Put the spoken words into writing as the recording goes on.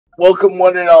Welcome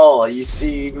one and all. You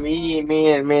see me and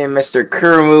Mr.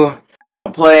 Kurimu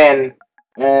playing,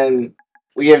 and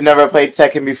we have never played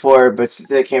Tekken before, but since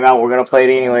it came out, we're gonna play it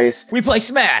anyways. We play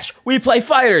Smash, we play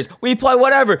Fighters, we play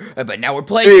whatever, but now we're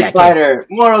playing Street Tekken. Fighter,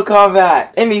 Mortal Kombat,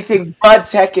 anything but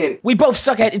Tekken. We both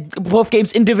suck at both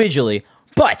games individually,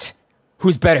 but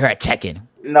who's better at Tekken?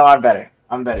 No, I'm better.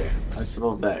 I'm just a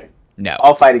little better. No.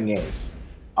 All fighting games.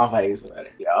 All fighting games are better.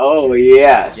 Oh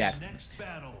yes. Yeah.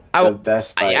 The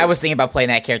best fighter. I was thinking about playing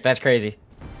that character. That's crazy.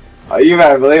 Oh, you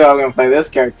better believe I'm gonna play this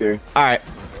character. All right.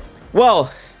 Well,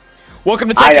 welcome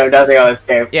to Tekken. I know nothing on this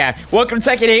game. Yeah. Welcome to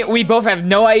Tekken 8. We both have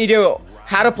no idea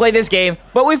how to play this game,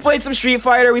 but we've played some Street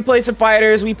Fighter. We played some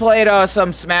Fighters. We played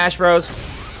some Smash Bros.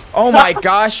 Oh my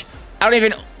gosh. I don't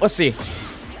even. Let's see.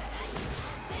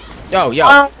 Yo.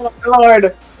 Oh my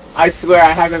lord. I swear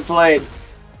I haven't played.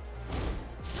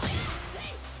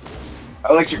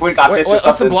 Electric Wind got this or something.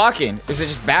 What's the blocking? Is it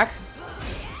just back?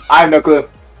 I have no clue.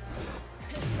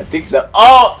 I think so.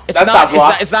 Oh, it's that's not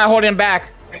block. It's not holding him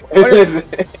back. What is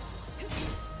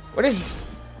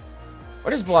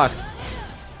block?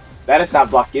 That is not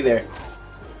block either.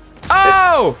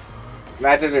 Oh!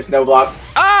 Imagine there's no block.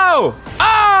 Oh!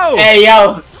 Oh! Hey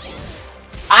yo!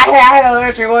 I had an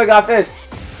electric wind got this.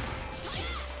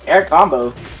 Air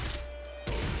combo.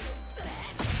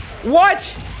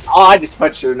 What? Oh, I just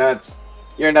punched your nuts.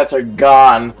 Your nuts are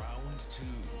gone.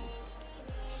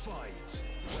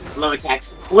 Low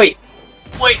attacks. Wait,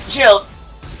 chill.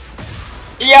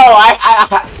 Yo,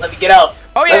 let me get up.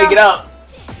 Oh yeah. Let me get up.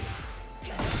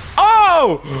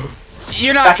 Oh!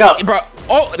 You're not. Back up, bro.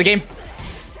 Oh, the game.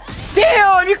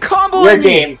 Damn, you comboing Your me.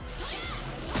 game.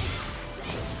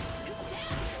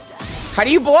 How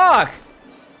do you block?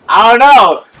 I don't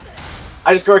know.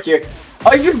 I just work here.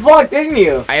 Oh, you just blocked, didn't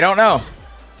you? I don't know.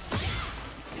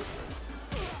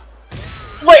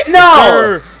 Wait, no!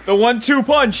 Sir, the 1-2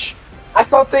 punch. I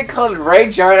saw a thing called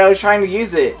Rage Art. I was trying to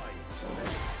use it.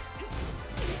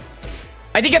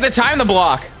 I think at the time the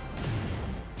block.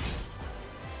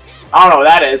 I don't know what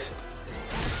that is.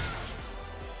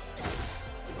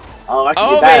 Oh, I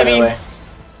can get that baby. anyway.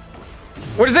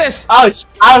 What is this? Oh, I was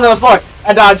on the floor.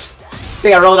 I dodged. I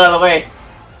think I rolled out of the way.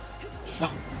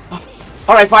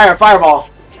 Alright, fireball.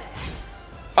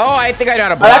 Oh, I think I know how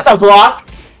to Oh, block. that's a block.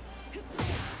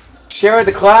 Share with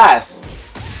the class.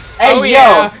 Hey, oh, yo.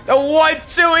 yeah. The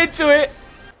 1-2 into it.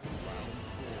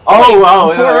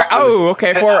 Oh,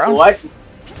 okay, 4 rounds. What?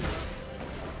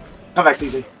 Come back,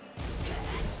 season.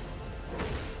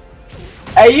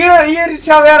 Hey, you didn't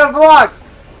tell me how to block.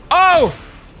 Oh!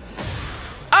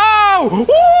 Oh!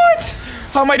 What?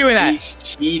 How am I doing that? He's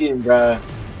cheating, bro.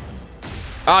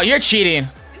 Oh, you're cheating.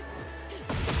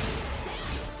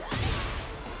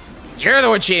 You're the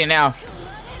one cheating now.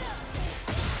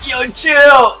 Yo,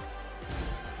 chill.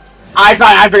 I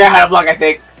forgot how to block, I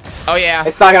think. Oh, yeah.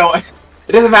 It's not gonna work.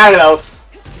 It doesn't matter, though.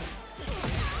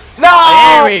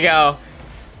 No! There we go.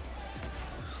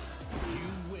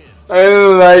 I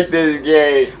don't like this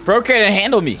game. Bro can't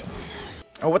handle me.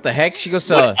 Oh, what the heck? She goes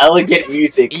to... What elegant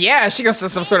music. Yeah, she goes to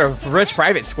some sort of rich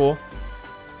private school.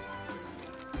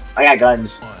 I got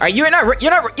guns. Alright, you're not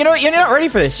ready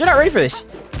for this. You're not ready for this.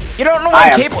 You don't know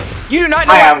what I'm capable. You do not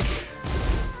know. I am.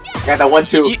 Got that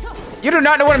 1-2. You do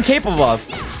not know what I'm capable of.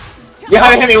 You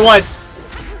haven't hit me once.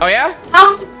 Oh yeah?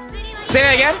 Say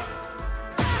that again.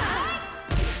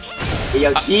 Hey,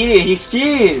 yo, cheating. He's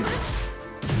cheating.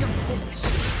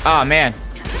 Oh man.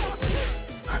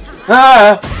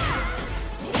 Ah.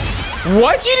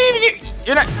 What? You didn't even.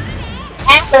 You're not.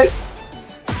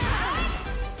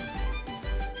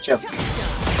 Chill.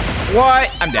 What?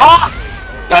 I'm dead. Ah!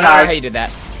 I don't know how you did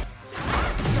that.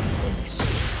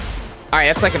 Alright,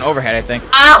 that's like an overhead, I think.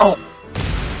 Ow!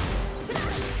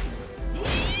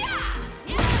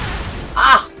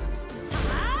 Ah!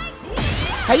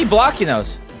 How you blocking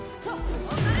those?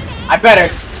 I'm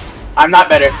better. I'm not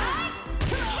better.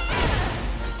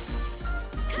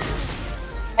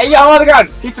 Hey, yo, I'm on the ground.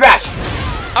 Heat smash.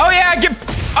 Oh yeah, get.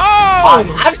 Oh!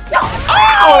 I'm still.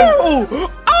 Oh!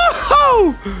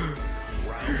 Oh!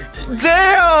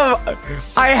 Damn!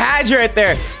 I had you right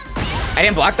there. I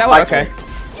didn't block that one. Okay.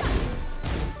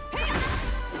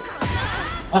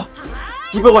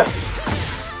 Keep away.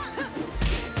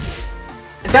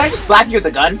 Did I just slap you with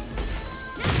the gun?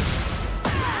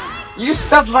 You just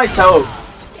stubbed my toe.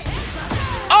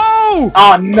 Oh!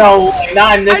 Oh no!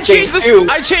 Not in this game too.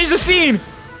 I changed the scene.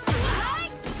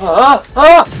 Oh.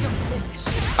 I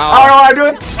don't know what I'm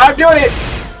doing. I'm doing it.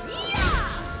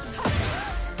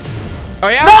 Oh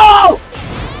yeah? No!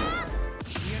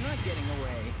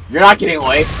 You're not getting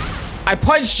away. I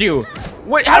punched you.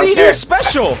 What? How do you do a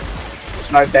special?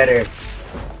 It's not better.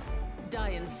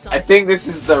 I think this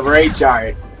is the rage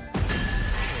art.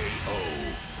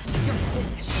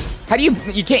 How do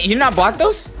you can't you not block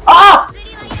those? Ah!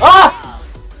 Ah!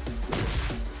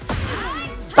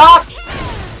 Stop!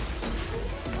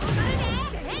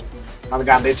 On the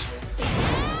ground, bitch.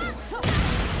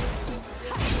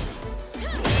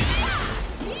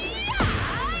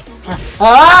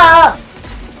 Ah!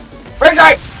 Rage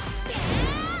art!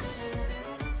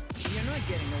 You're not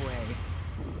getting away.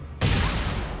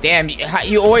 Damn,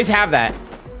 you always have that.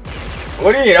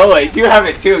 What do you always? You have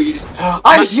it too. You just.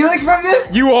 I'm healing from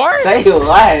this. You are? Say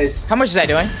less. How much is that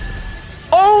doing?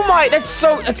 Oh my,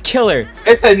 that's killer.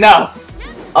 It's enough.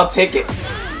 I'll take it.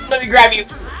 Let me grab you.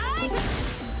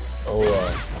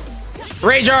 Oh,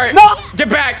 Rage art. No! Get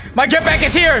back. My get back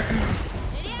is here.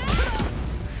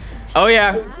 Oh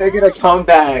yeah. They're gonna come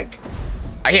back.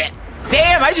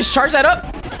 Damn, I just charged that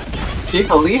up. Team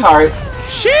Leehart.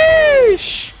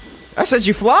 Sheesh. I said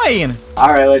you flying. All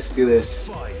right, let's do this.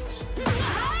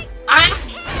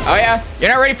 Oh yeah, you're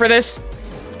not ready for this.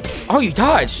 Oh, you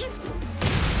dodged.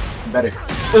 Better.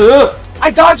 Ugh. I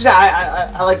dodged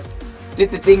that. I like did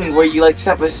the thing where you like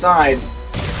step aside.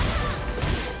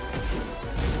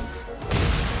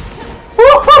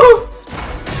 Woohoo!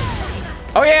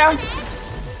 Oh yeah.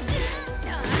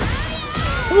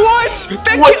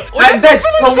 What? That's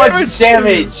so much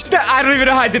damage. I don't even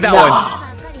know how I did that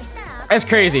one. That's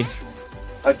crazy.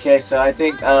 Okay, so I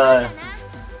think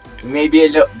maybe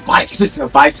just a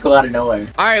bicycle out of nowhere.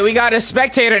 All right, we got a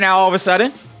spectator now. All of a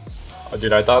sudden. oh,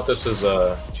 dude, I thought this was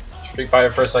Street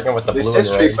Fighter for a second with the This blue is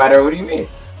and Street red. Fighter. What do you mean?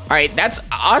 All right, that's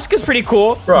Asuka's pretty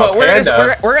cool, Bro, but we're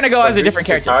Panda, gonna go as a different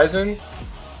character. Kaisen?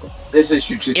 This is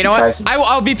Jujutsu You know what? Kaisen.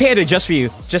 I'll be Panda just for you,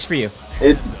 just for you.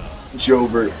 It's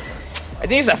Jobert. I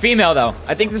think it's a female though.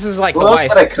 I think this is like What the else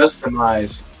wife. did I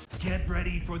customize? Get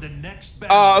ready for the next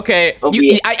battle. Oh, okay. It'll You,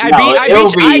 be- I no,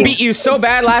 I beat you so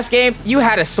bad last game. You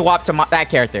had to swap to that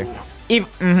character. No.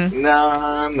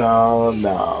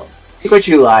 Pick what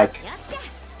you like.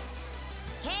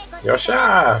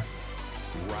 Yosha!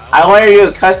 I wanted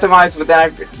you to customize, but then I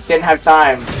didn't have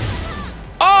time.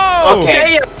 Oh,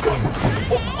 Okay. damn.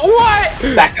 What?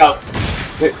 Back up.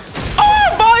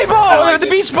 Oh, volleyball! like The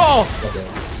this. beach ball.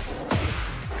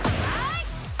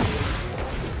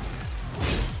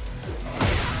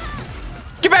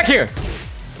 Get back here!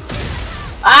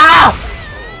 Ah!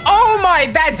 Oh my,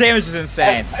 that damage is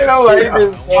insane. I don't like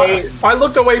this game. I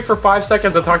looked away for 5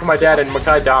 seconds to talk to my dad and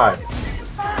Makai died.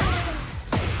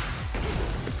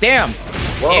 Damn.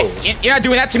 Whoa. You're not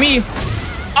doing that to me.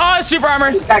 Oh, super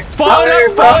armor. He's got Falling covered,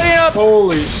 up, bro. falling up.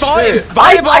 Holy Falling. shit.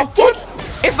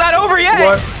 Volleyball. It's not over yet.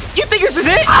 What? You think this is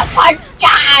it? Oh my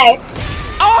god!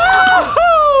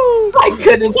 Oh! I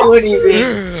couldn't do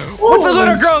anything. What's a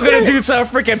little girl gonna do to a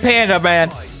freaking panda, man?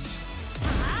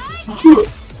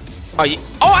 Oh,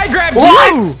 I grabbed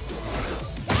What? you!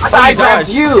 I grabbed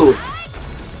dodged. you.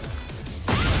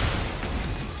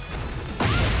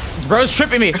 Bro's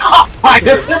tripping me. Oh my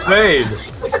god. Insane.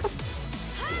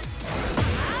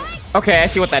 Okay, I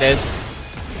see what that is.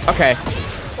 Okay.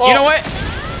 You know what?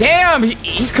 Damn,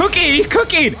 he's cooking. He's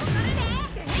cooking.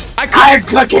 I'm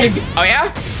cooking. Oh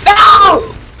yeah?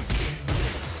 No!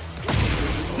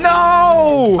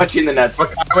 No! Punch you in the nuts.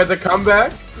 Makai with the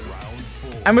comeback?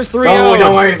 I was 3-0. No,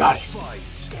 don't worry about it.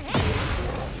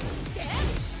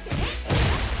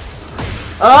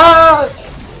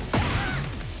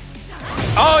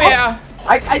 Oh yeah.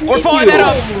 I need We're following you. that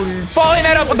up. Following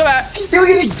that up with the bat. He's still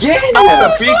gonna get him.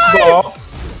 The beach slide. ball.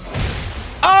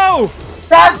 Oh!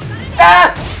 Stop!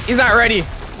 Stop! He's not ready.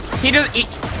 He's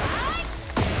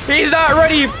not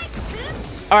ready.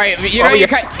 All right, you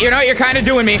know you're kind of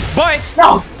doing me, but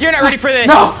No! you're not ready for this.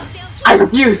 No! I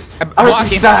refuse! I refuse Blocking.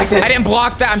 to die like this. I didn't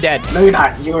block that. I'm dead. No, you're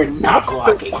not. You are not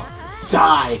blocking.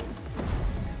 Die.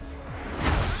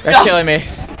 That's killing me.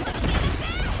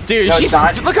 Dude, No, she's it's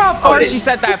not. look how far Oh, it she is.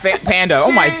 set that panda.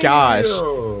 Oh my gosh.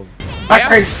 Damn. My yeah?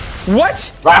 turn.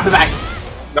 What? Right off the back.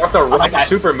 Not the like that.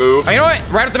 super move. Oh, you know what?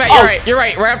 Right off the bat. Oh. You're right. You're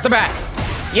right. Right off the bat.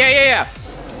 Yeah.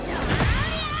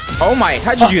 Oh my!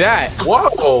 How'd you do that? Whoa!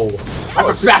 Oh,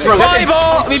 Back row.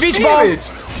 Volleyball. I mean beach ball. damage.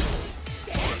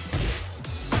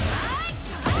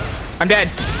 I'm dead.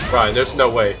 Ryan, there's no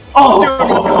way. Oh!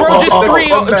 Bro, just Oh, three.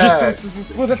 comeback.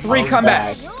 Just with a 3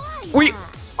 comeback. We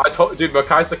I told, dude,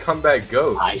 Makai's the comeback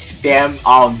goat. I stand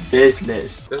on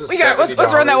business. This is got.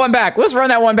 Let's run that $70. one back. Let's run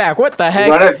that one back. What the heck?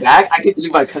 Run it back? I get to do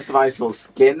my customizable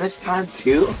skin this time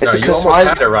too? No, It's a you almost customized.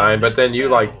 had it, Ryan, but then you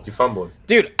fumbled.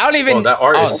 Dude, I don't even. Oh, that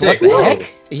art is sick. What the Whoa.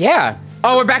 heck? Yeah.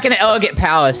 Oh, we're back in the elegant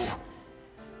palace.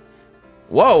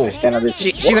 Whoa. Stand on this.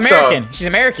 She's What American. She's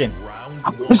American.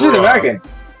 This is American.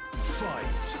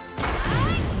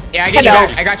 Yeah, I get you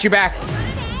back. I got you back.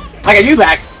 I got you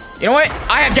back. You know what?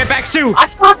 I have get backs too. I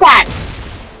stopped that.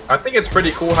 I think it's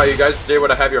pretty cool how you guys are able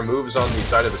to have your moves on the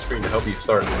side of the screen to help you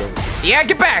start the game. Yeah,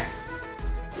 get back.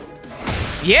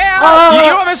 Yeah, you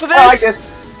don't mess with this. I like this.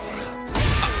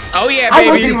 Oh yeah, I baby.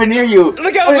 wasn't even near you.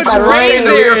 Look how much my raise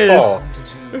range? there is.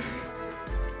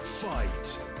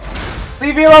 Fight.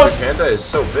 Leave me alone. Panda is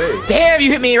so big. Damn,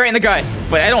 you hit me right in the gut.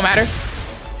 But that don't matter.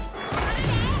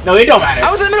 No, it don't matter.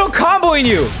 I was in the middle of comboing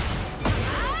you.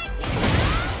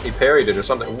 He parried it or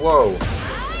something. Whoa.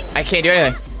 I can't do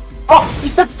anything. Oh, he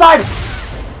stepped aside.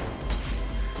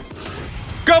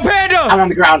 Go Panda! I'm on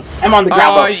the ground. I'm on the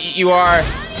ground. Oh, you are.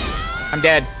 I'm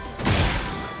dead.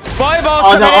 Volleyball's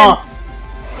Oh, coming no.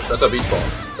 in. That's a beach ball,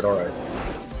 but alright.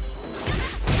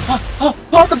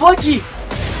 Oh, the blinky.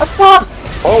 Stop.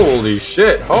 Holy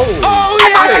shit. Holy Oh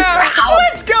shit. yeah!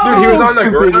 Let's go! Dude, he was on the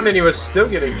ground and he was still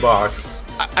getting boxed.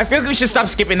 I feel like we should stop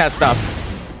skipping that stuff.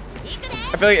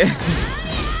 I feel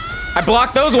like I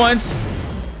blocked those ones.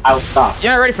 I will stop.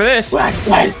 You're not ready for this. What?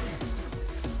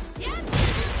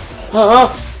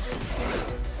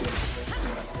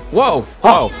 Whoa!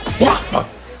 Whoa! Yeah.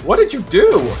 What did you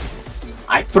do?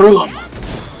 I threw him.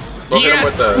 Broke him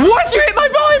with the... What? You hit my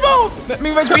volleyball! I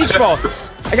mean my beach ball.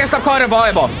 I gotta stop calling it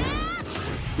volleyball.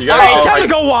 You got Alright, time to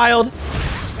go wild.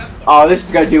 Oh, this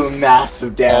is gonna do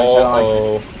massive damage. I don't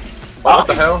like this. What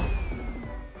the hell?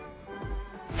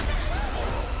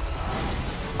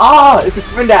 Ah, it's the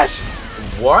spin dash.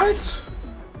 What?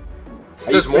 I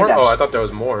There's use spin more? dash. Oh, I thought there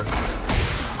was more.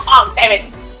 Oh, damn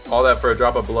it. All that for a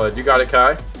drop of blood. You got it,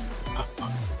 Kai?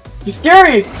 He's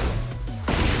scary.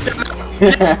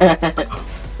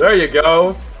 There you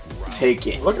go. Take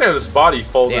it. Looking at his body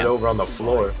folded Damn. over on the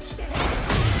floor.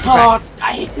 Oh,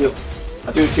 I hate you.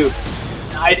 I'll do it too.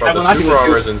 I Bro, will the not do super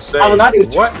armor it is too. insane. I will not do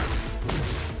it too. What?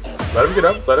 Let him get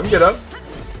up. Let him get up.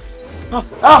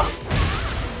 Oh.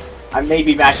 I may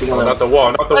be mashing a Oh, little. not the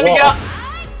wall. Not the Let wall. me get up.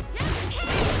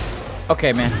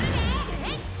 Okay, man.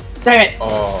 Damn it.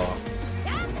 Oh.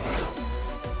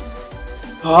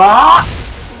 Ah.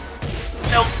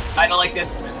 Nope. I don't like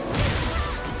this.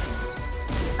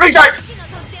 Recharge.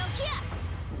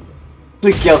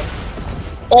 Please kill.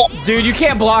 Oh, dude, you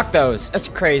can't block those. That's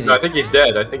crazy. No, I think he's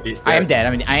dead. I think he's dead. I am dead. I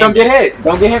mean, I Don't am. get hit.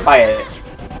 Don't get hit by it.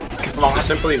 Come on. Just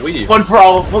simply leave. One for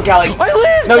all. Full Cali. I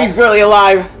lived. No, he's barely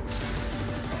alive.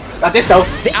 Not this though.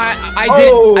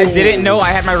 I didn't know I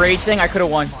had my rage thing. I could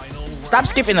have won. Stop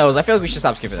skipping those. I feel like we should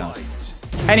stop skipping those.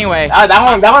 Anyway,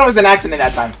 That one was an accident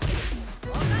that time.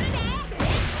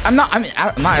 I'm not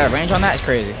out of range on that. It's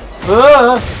crazy.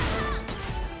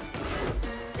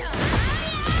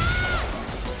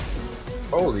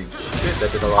 Holy shit, that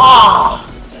did a lot. Ah!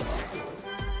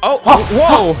 Oh,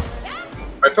 whoa!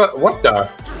 I felt what the?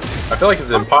 I feel like it's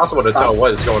impossible to tell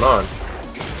what is going on.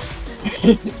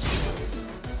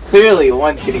 Clearly,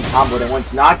 one's getting comboed and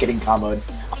one's not getting comboed.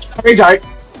 Recharge.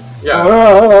 Yeah.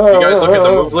 You guys look at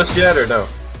the move list yet or no?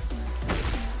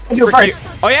 I do it first.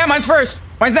 Oh yeah, mine's first.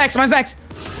 Mine's next. Mine's next.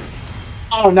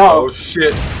 Oh no. Oh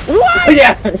shit. What?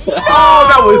 Yeah. Oh,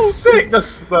 that was sick.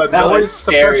 The That was noise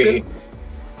scary. suppression.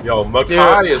 Yo,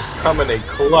 Makai is coming in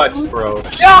clutch, bro.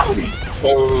 No!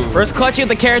 Boom. First clutch with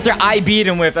the character I beat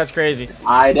him with. That's crazy.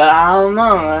 I don't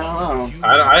know.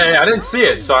 I didn't see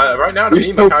it, so right now to You're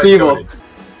me, so Makai's feeble. going.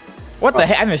 What the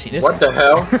heck? I've never seen this. What the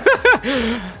hell?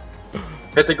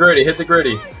 Hit the gritty, hit the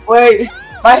gritty. Wait,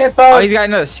 my headphones. Oh, he's got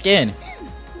another skin.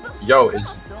 Yo,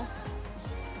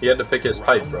 he had to pick his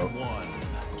type, bro.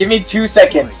 Give me 2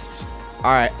 seconds.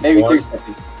 All right. Maybe 3 1,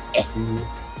 seconds. 2,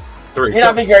 3. You're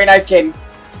not being very nice, Caden.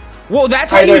 Whoa,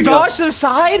 that's how Alright, there you you go. dodge to the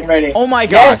side? Ready. Oh my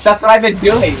god. Yes, that's what I've been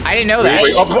doing. I didn't know that.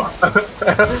 Wait,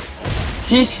 oh,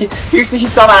 He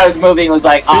saw that I was moving and was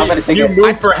like, oh, I'm gonna take you it.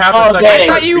 moved for half Oh, a second. dang.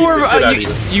 I thought you beat were. the shit out of you.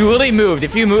 You literally moved.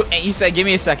 If you moved, you said, "Give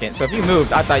me a second." So if you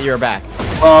moved, I thought you were back.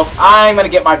 Well, I'm gonna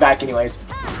get my back anyways.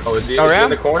 Oh, is he, Oh, is he yeah? in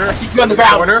the corner? He's on the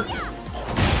ground. Corner?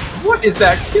 What is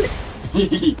that kick?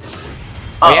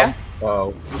 Oh yeah.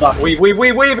 Oh. Block. Weave.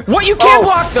 What? You can't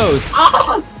block those.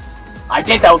 Ah! I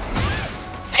did though.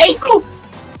 Hey, go!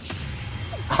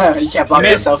 You can't block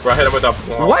Miss. yourself. Bro, hit him with a...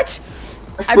 What?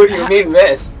 What do you mean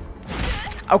miss?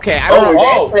 Okay, I Oh, don't we're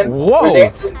know. dancing. Whoa. We're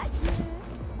dancing.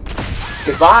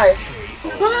 Goodbye.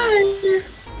 Bye.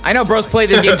 I know Bro's played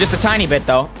this game just a tiny bit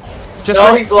though. Just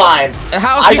No, for- he's lying.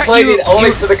 how I played it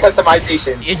only for the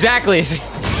customization. Exactly.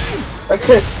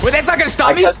 But that's not gonna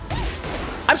stop me.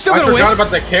 I'm still I gonna forgot win.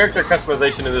 about the character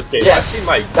customization in this game. Yes. I've seen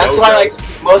like That's Gojo. why like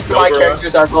most of my Gogoro.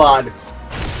 characters are blonde.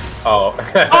 Oh.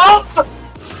 Oh!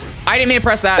 I didn't mean to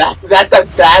press that. That's a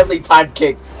badly timed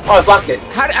kick. Oh, I blocked it.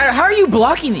 How are you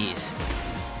blocking these?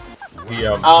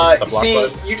 the block See,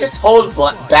 button. you just hold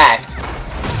back.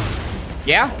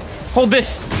 Yeah. Hold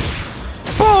this.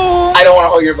 Boom! I don't want to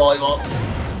hold your volleyball.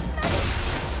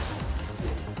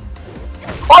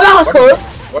 Oh, that was close.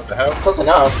 What the hell? Close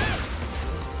enough.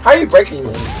 How are you breaking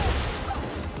these?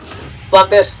 Block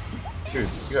this. Dude,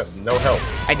 you have no help.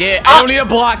 I did. I don't need to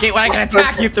block it when I can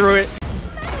attack you through it.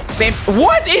 Same.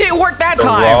 What? It didn't work that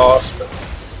time.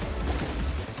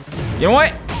 You know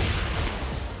what?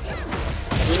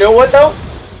 You know what though?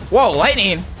 Whoa,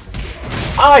 lightning.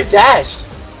 Oh, I dashed.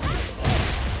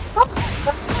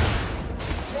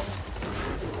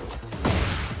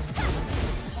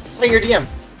 Swing your DM.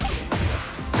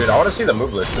 Dude, I want to see the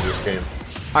move list for this game.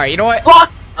 All right, you know what?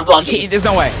 Block. I'm blocking. There's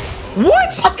no way.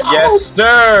 What? Let's go. Yes,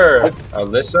 sir.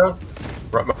 Alyssa?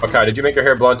 Okay, did you make your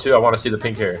hair blonde too? I want to see the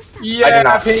pink hair.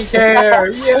 Yeah, pink hair.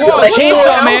 Yeah. Whoa,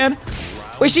 chainsaw man.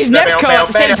 Wait, she's next color at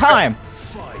the same time.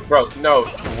 Bro, no.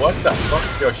 What the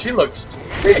fuck? Yo, she looks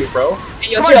crazy, bro.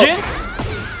 Come on, Jin.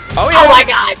 Oh yeah. Oh my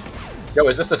god. Yo,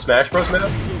 is this the Smash Bros man?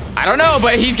 I don't know,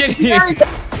 but he's getting.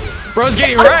 Bro's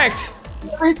getting wrecked.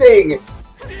 Everything.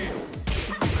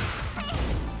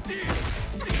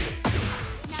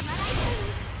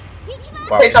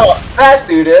 Wow. It's all fast,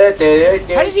 dude.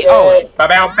 How does he? Oh.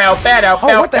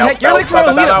 Oh, what the heck? You're like from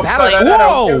Alita Battle.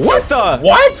 Whoa, what the?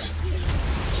 What?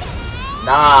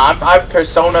 Nah, I'm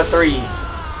Persona 3.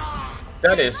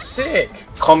 That is sick.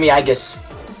 Call me Aegis.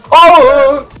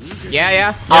 Oh!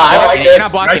 Yeah. I like You're this.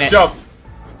 not blocking Nice it. jump.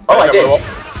 Oh, I did.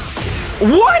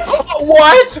 What?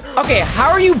 What? Okay, how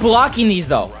are you blocking these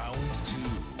though?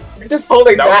 You're just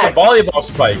holding That back. was a volleyball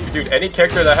spike. Dude, any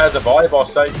character that has a volleyball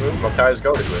spike move, Makai is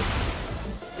goated with.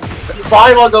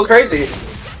 Volleyball go crazy.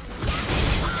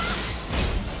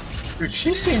 Dude,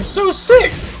 she seems so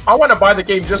sick. I want to buy the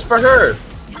game just for her.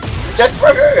 Just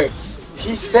for her.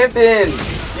 He's simping.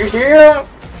 You hear him?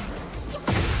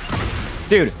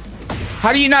 Dude,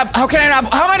 how do you not? How can I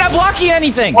not? How am I not blocking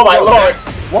anything? Oh my lord.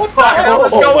 What the hell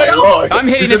is Oh going my on? lord. I'm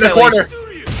hitting He's this in at the least.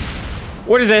 corner.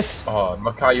 What is this? Oh,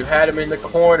 Makai, you had him in the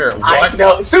corner. I What?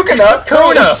 know. Sukuna.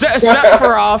 Sukuna.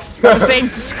 Sephiroth. The same.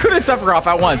 Sukuna and Sephiroth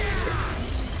at once.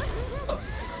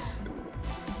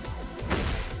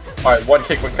 Alright, one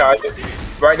kick,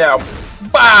 Makai. Right now.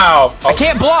 Wow! I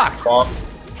can't block. Oh.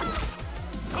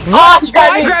 Ah, you Oh,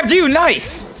 got I me. grabbed you.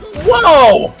 Nice.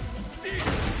 Whoa!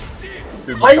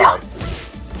 Dude, Oh, yeah. Makai.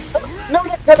 No.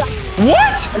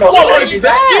 What? No, What I was did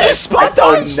that? You just spot I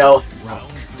dodged? don't know.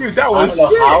 Dude, that I was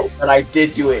don't know how, sick. but I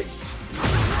did do it.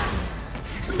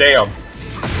 Damn.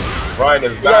 Ryan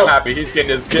is not happy. He's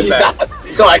getting his get back.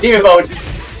 He's going like demon mode.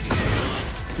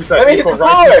 He said Let me hit equal the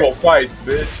right car. equal fight,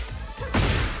 bitch.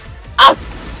 Ah.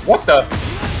 What the?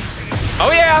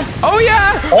 Oh yeah. Oh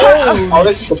yeah. Oh,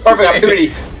 This is the perfect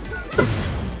opportunity.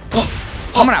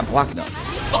 I'm not blocking them.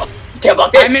 You can't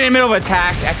block this. I'm in the middle of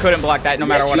attack. I couldn't block that no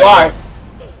matter what you I are. do.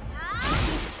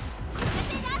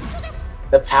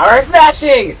 The power of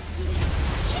mashing.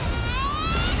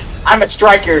 I'm a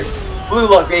striker. Blue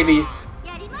luck, baby.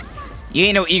 You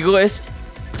ain't no egoist.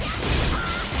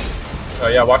 Oh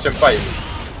yeah, watch him fight.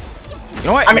 You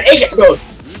know what? I'm in Aegis mode.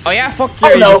 Oh yeah, fuck Oh,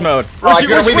 your no. Aegis mode. Oh, What you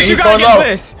he's got going against low.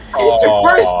 this? I hit you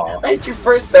first. I hit you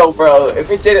first though, bro. If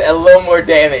it did a little more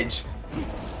damage.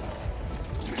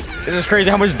 This is crazy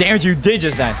how much damage you did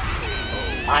just then.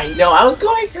 I know, I was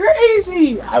going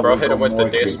crazy. Bro, hit him with the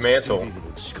dismantle.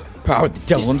 Power the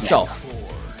devil himself.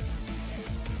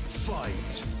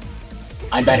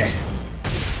 I'm better.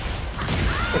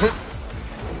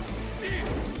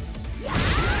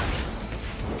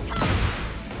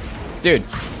 Dude,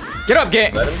 get up,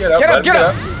 get. Let him get up. Get let up, him get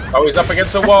up. Oh, he's up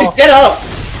against the wall. Get up.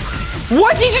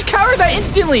 What? He just countered that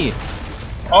instantly.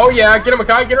 Oh yeah, get him,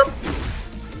 Makai, get him.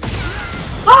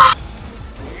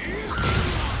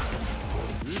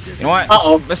 You know what?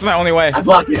 Uh-oh. This is my only way. I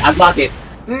blocked it. I blocked it.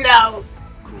 No.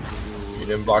 You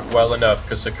didn't block well enough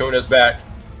because Sukuna's back.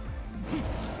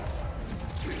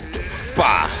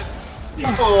 Bah.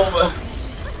 Oh.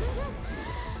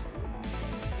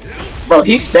 Bro,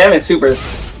 he's spamming supers.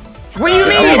 What do you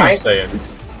That's mean? what I'm saying.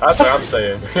 That's what I'm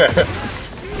saying.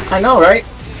 I know, right?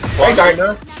 Block Right,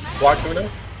 Tuna? Block Tuna?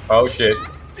 Oh shit.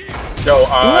 Yo,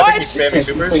 I think he's spamming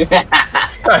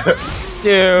supers.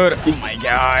 Dude, oh my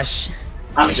gosh.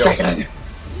 I'm a striker.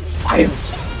 I am.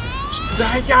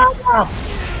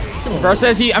 Bro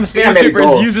says I'm Yeah, spamming maybe supers.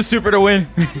 goal. Use the super to win.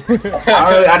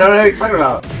 I don't know what you're talking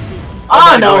about.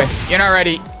 Oh, no. You're not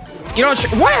ready. You don't.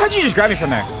 Why? How'd you just grab me from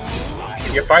there?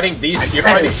 You're fighting these. You're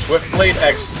fighting Swiftblade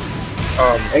X.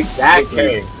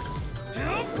 Exactly.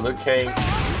 Luke Kang.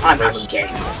 I'm not okay.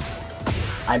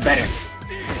 I'm better.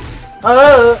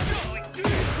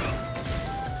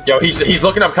 Yo, he's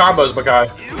looking up combos, Makai.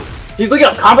 He's looking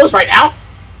up combos right now?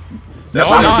 That's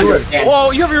No, what I'm he's doing. not.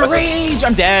 Whoa, you have your rage.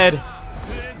 I'm dead.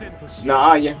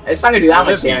 Nah, yeah. It's not gonna do that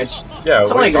much damage. Yeah,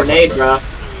 It's only a grenade, bro.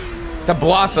 It's a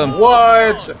blossom.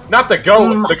 What? Not the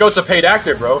goat. The goat's a paid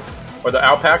actor, bro. Or the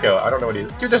alpaca. I don't know what he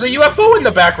is. Dude, there's a UFO in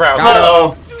the background.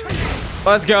 Uh-oh.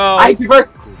 Let's go. I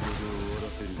first.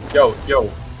 Yo.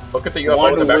 Look at the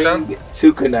UFO in the background.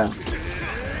 Sukuna.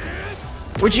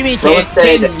 What you mean, Bro kid?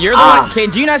 said, You're the one.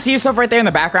 Kid, do you not see yourself right there in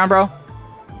the background, bro?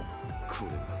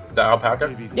 The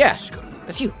alpaca? Yeah,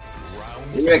 that's you.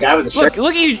 You're the guy with the shirt.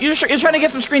 Look at you. You're trying to get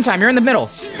some screen time. You're in the middle.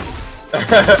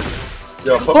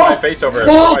 Yo, put my face over him.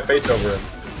 Put my face over him.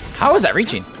 How is that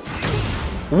reaching?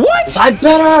 What? I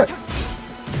better.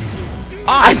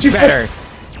 I'm better.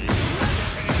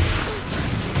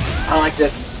 I don't like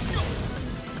this.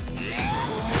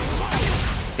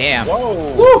 Damn.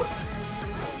 Whoa. Woo.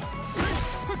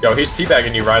 Yo, he's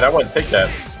teabagging you, right? I wouldn't take that.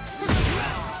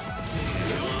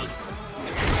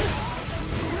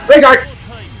 Vanguard.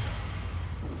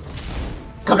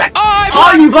 Come back.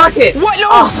 Oh, you blocked it. What? No.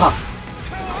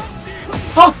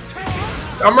 Oh.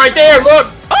 I'm right there, look!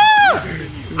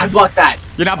 I blocked that.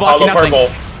 You're not blocking nothing.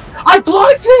 Purple. I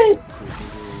blocked it.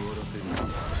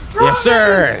 Yes,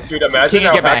 sir. Dude, imagine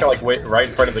Can't get alpaca back. like right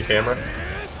in front of the camera.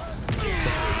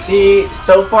 See,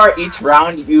 so far each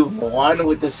round you've won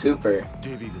with the super.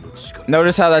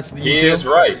 Notice how that's you He too? is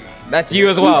right. That's you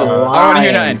as well. He's I don't want to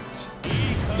hear lying.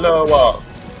 nothing. Blow up.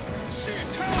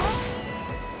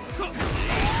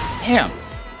 Damn.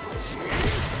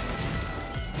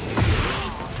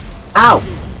 Ow.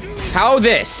 How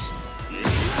this?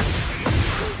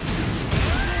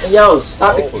 Yo,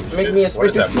 stop it. Holy Make shit. me a What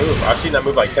is that sprinter. move? I've seen that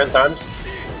move like 10 times.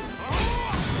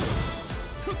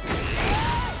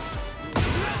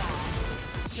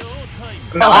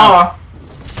 Nuh-uh.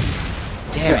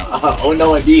 Damn it. Oh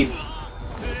no, indeed.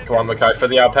 Come on, Makai, for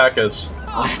the alpacas.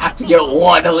 I have to get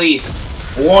one at least.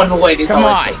 One win is Come all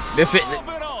on. it takes. This is.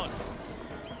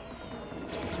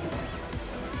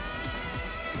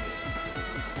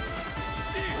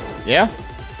 Yeah.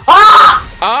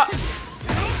 Ah!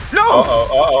 No.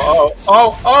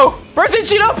 Oh. Person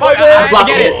cheat up. I I blocked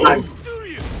get it this it. time.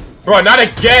 Bro, not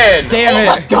again! Damn it.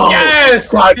 Let's go. Yes!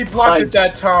 God, He blocked it punch.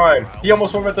 that time. He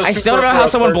almost went with the I super still don't know for how the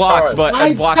someone third blocks, time. but I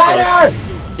I'm blocked better.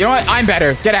 those. You know what? I'm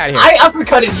better. Get out of here. I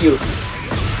uppercutted you.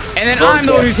 And then I'm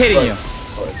the one who's hitting you.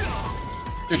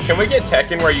 Dude, can we get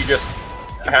Tekken where you just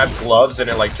have gloves and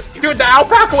it like... Dude, the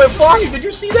alpaca went flying! Did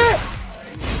you see that?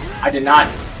 I did not.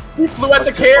 He flew at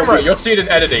the camera! You'll see it in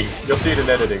editing. You'll see it in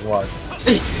editing. Watch.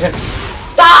 See.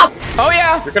 Stop! Oh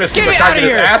yeah. You're gonna see Get me Makai out of get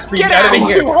his here. ass beat Get out of editing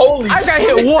here. too. Holy I got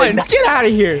hit once. Get out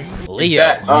of here. Is Leo.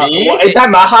 that me? Is that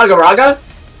Mahagaraga?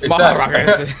 Is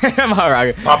Maharaga.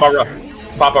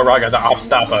 Maharaga. Papa Raga, the op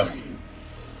stopper.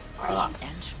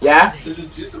 Yeah?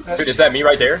 Dude, is that me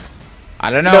right there? I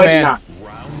don't know, No, man. it's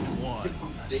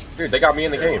not. Dude, they got me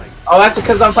in the game. Oh, that's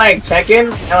because I'm playing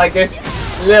Tekken, and like there's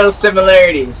little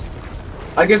similarities.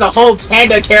 Like there's a whole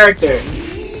panda character.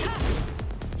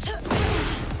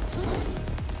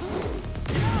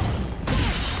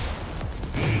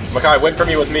 Makai, win for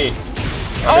me with me.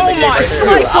 Oh my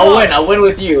slice! I'll win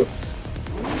with you.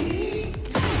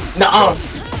 Nuh-uh.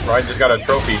 Ryan just got a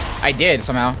trophy. I did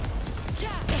somehow.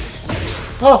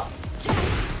 Oh.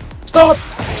 Stop!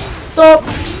 Stop!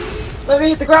 Let me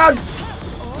hit the ground!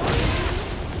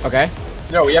 Okay.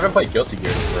 No, we haven't played Guilty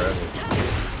Gear forever.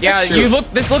 Yeah, That's you true. look.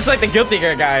 This looks like the Guilty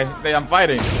Gear guy that I'm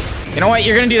fighting. You know what?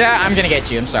 You're gonna do that. I'm gonna get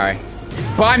you. I'm sorry,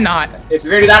 but I'm not. If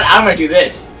you're gonna do that, I'm gonna do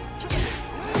this.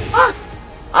 Ah.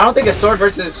 I don't think a sword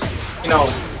versus, you know,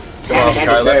 Come on, hand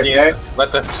Makai, is fair, okay?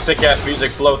 let the sick ass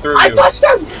music flow through I you. touched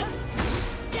him!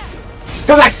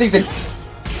 Come back, Season!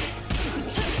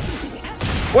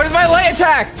 What is my lay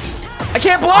attack? I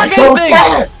can't block I don't anything.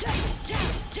 care!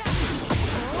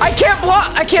 I can't block.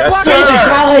 I can't Yes, block sir.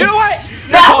 anything. You know what?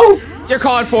 No! You're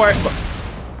calling for it.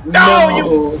 No,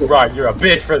 you. Right, you're a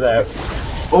bitch for that.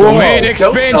 Oh, Wait, don't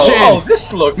expansion. know. Oh,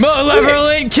 this looks.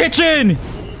 Malevolent Kitchen.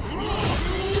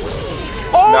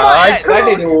 Oh Nah, my!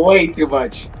 That did way too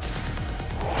much.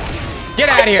 Get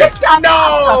out of here! Just got No!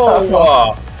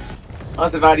 I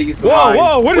was about to use Whoa, mine.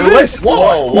 whoa! What is Wait, this?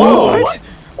 Whoa, whoa! What?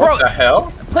 What Bro, the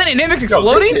hell? Planet Namex Yo,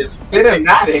 exploding? this is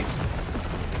Cinematic.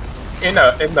 in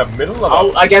the middle of.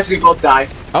 Oh, I guess we both die.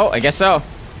 Oh, I guess so.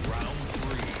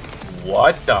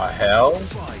 What the hell?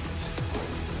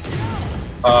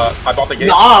 I bought the game.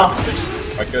 Nah.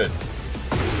 I could.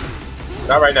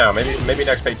 Not right now. Maybe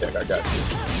next paycheck. I got it.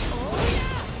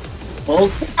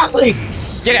 Well, golly.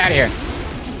 Get out of here!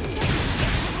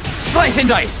 Slice and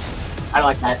dice. I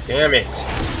like that. Damn it.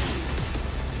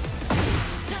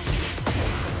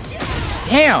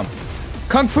 Damn,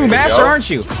 Kung Fu There you Master, go. aren't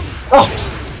you? Oh,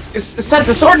 it says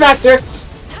the Sword Master.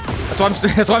 That's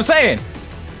what I'm saying.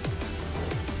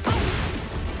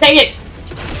 Dang it!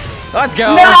 Let's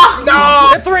go.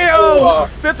 No! The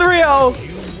 3-0. The 3-0.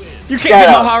 You can't Shut get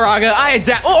up. Maharaga. I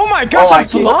adapt. Oh my gosh, Oh, I'm I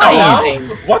can't- flying.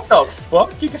 What the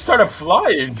fuck? He just started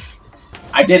flying.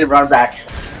 I didn't run back.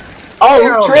 Oh,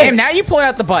 Damn, Damn, tricks! now you pulling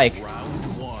out the bike.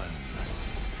 Round one.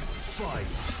 Fight.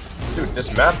 Dude, this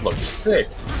map looks sick.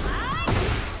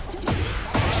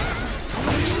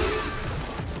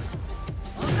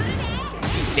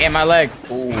 Damn, my leg.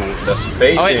 Ooh, the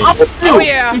spacing. Oh, wait. Oh,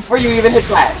 yeah. Before you even hit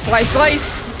that. Slice,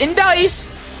 slice, and dice.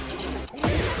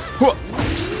 Whoa.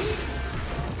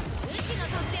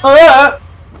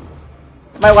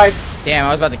 My wife, Damn, I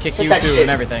was about to kick Take you that too shit. and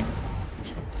everything.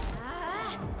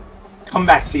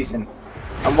 comeback season.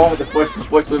 I'm one with the force. The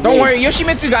force with me. Don't worry,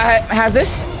 Yoshimitsu has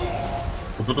this.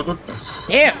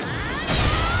 Damn.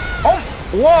 Oh,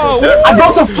 whoa. I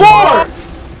broke the floor.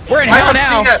 We're in hell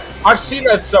now. I've seen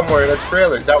that somewhere in a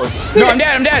trailer. That was sick. No, I'm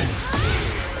dead. I'm dead.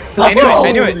 Let's knew it, go.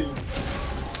 I knew it.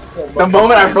 The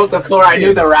moment I broke the floor, I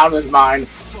knew the round was mine.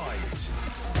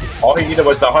 All he needed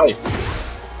was the height.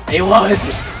 It was.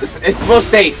 It's full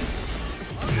state.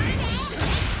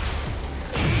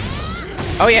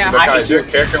 Oh yeah. But guys, is there a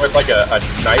character with like a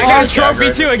knife? I and got a dagger trophy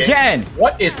in too this game? again.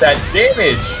 What is that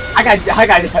damage? I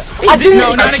did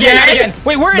No, not again, not again.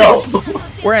 Wait, we're in No.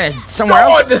 We're in somewhere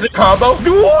Oh, else. there's a combo.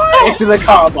 What? Into the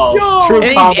combo. Yo. True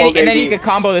And, combo, and then baby. you could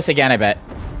combo this again, I bet.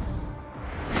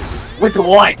 With the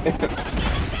one.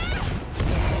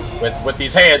 With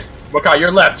these hands. Makai,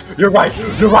 you're left. You're right.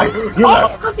 You're right. You're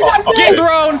left. How did I Oh, Get miss?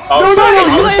 thrown. No, I you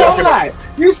saw that.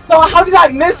 You saw. How did I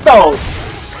miss though?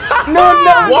 No.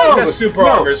 Why the super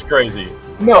armor is crazy.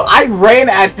 No, I ran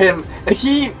at him and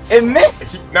it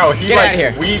missed. No, he Get like out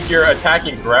here. weaved your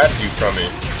attacking grab you from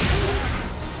it.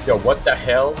 Yo, what the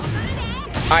hell?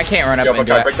 I can't run up Yo, and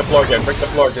do Makai, that. break the floor again. Break the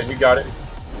floor again. You got it.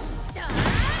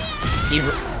 He-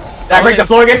 Did I break the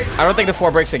floor again? I don't think the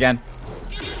 4 breaks again.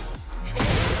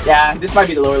 Yeah, this might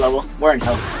be the lower level. We're in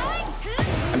hell.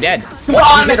 I'm dead.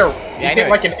 What? He hit, I he knew hit it.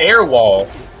 like an air wall.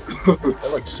 That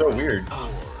looked so weird.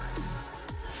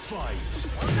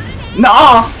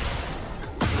 Nah.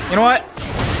 You know what?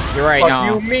 You're right Fuck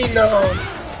now. you, me no.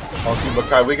 Okay,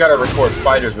 Makai, we gotta record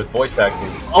fighters with voice acting.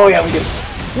 Oh yeah, we do.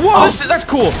 Whoa, that's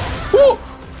cool. Woo.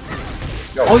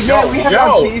 Yo, Oh yeah, we have it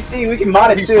on yo. PC. We can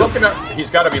mod it He's too. looking up. He's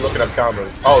got to be looking up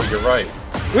combos. Oh, you're right.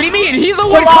 What do you mean? He's the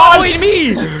one Come on. comboing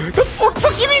me. The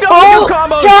fuck you mean? Oh, No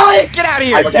combos. golly. Get out of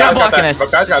here. I You're got not Makai's got blocking that. this.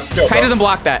 Makai's got skill. Kai bro. doesn't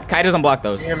block that. Kai doesn't block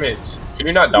those. Damn it! Can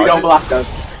you not dodge We don't it? block those.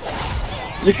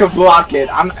 You can block it.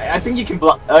 I think you can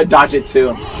dodge it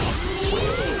too.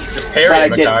 Just parry But I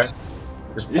it, didn't. Makai.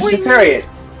 Just Just to parry it.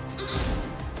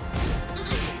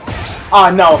 Oh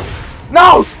no!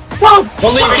 No! No!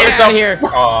 believe in Get yourself. out of here.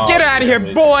 Aw, Get out of here, damn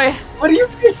it. boy. What do you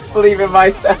mean? Believe in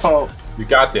myself. You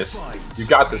got this. You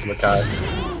got this, Makai.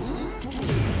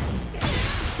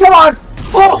 Come on!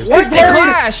 Oh, What? They parried.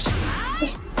 clashed.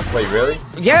 Wait, really?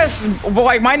 Yes, but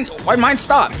why mine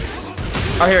stopped?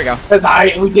 Oh, here we go. Cause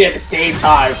we did it at the same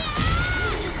time.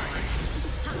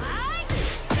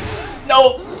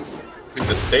 No! Dude,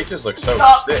 the stages look so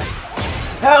Stop. sick.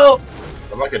 Help!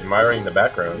 I'm like admiring the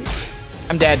background.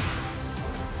 I'm dead.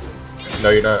 No,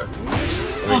 you're not.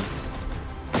 Wait.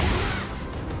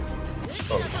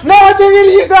 No, I didn't mean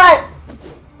to use that!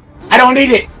 I don't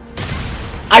need it!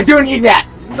 I do need that!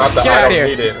 Not that Get I out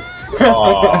don't of need it.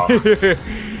 Aw.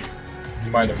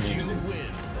 You might have needed it.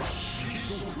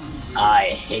 I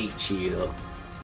hate you.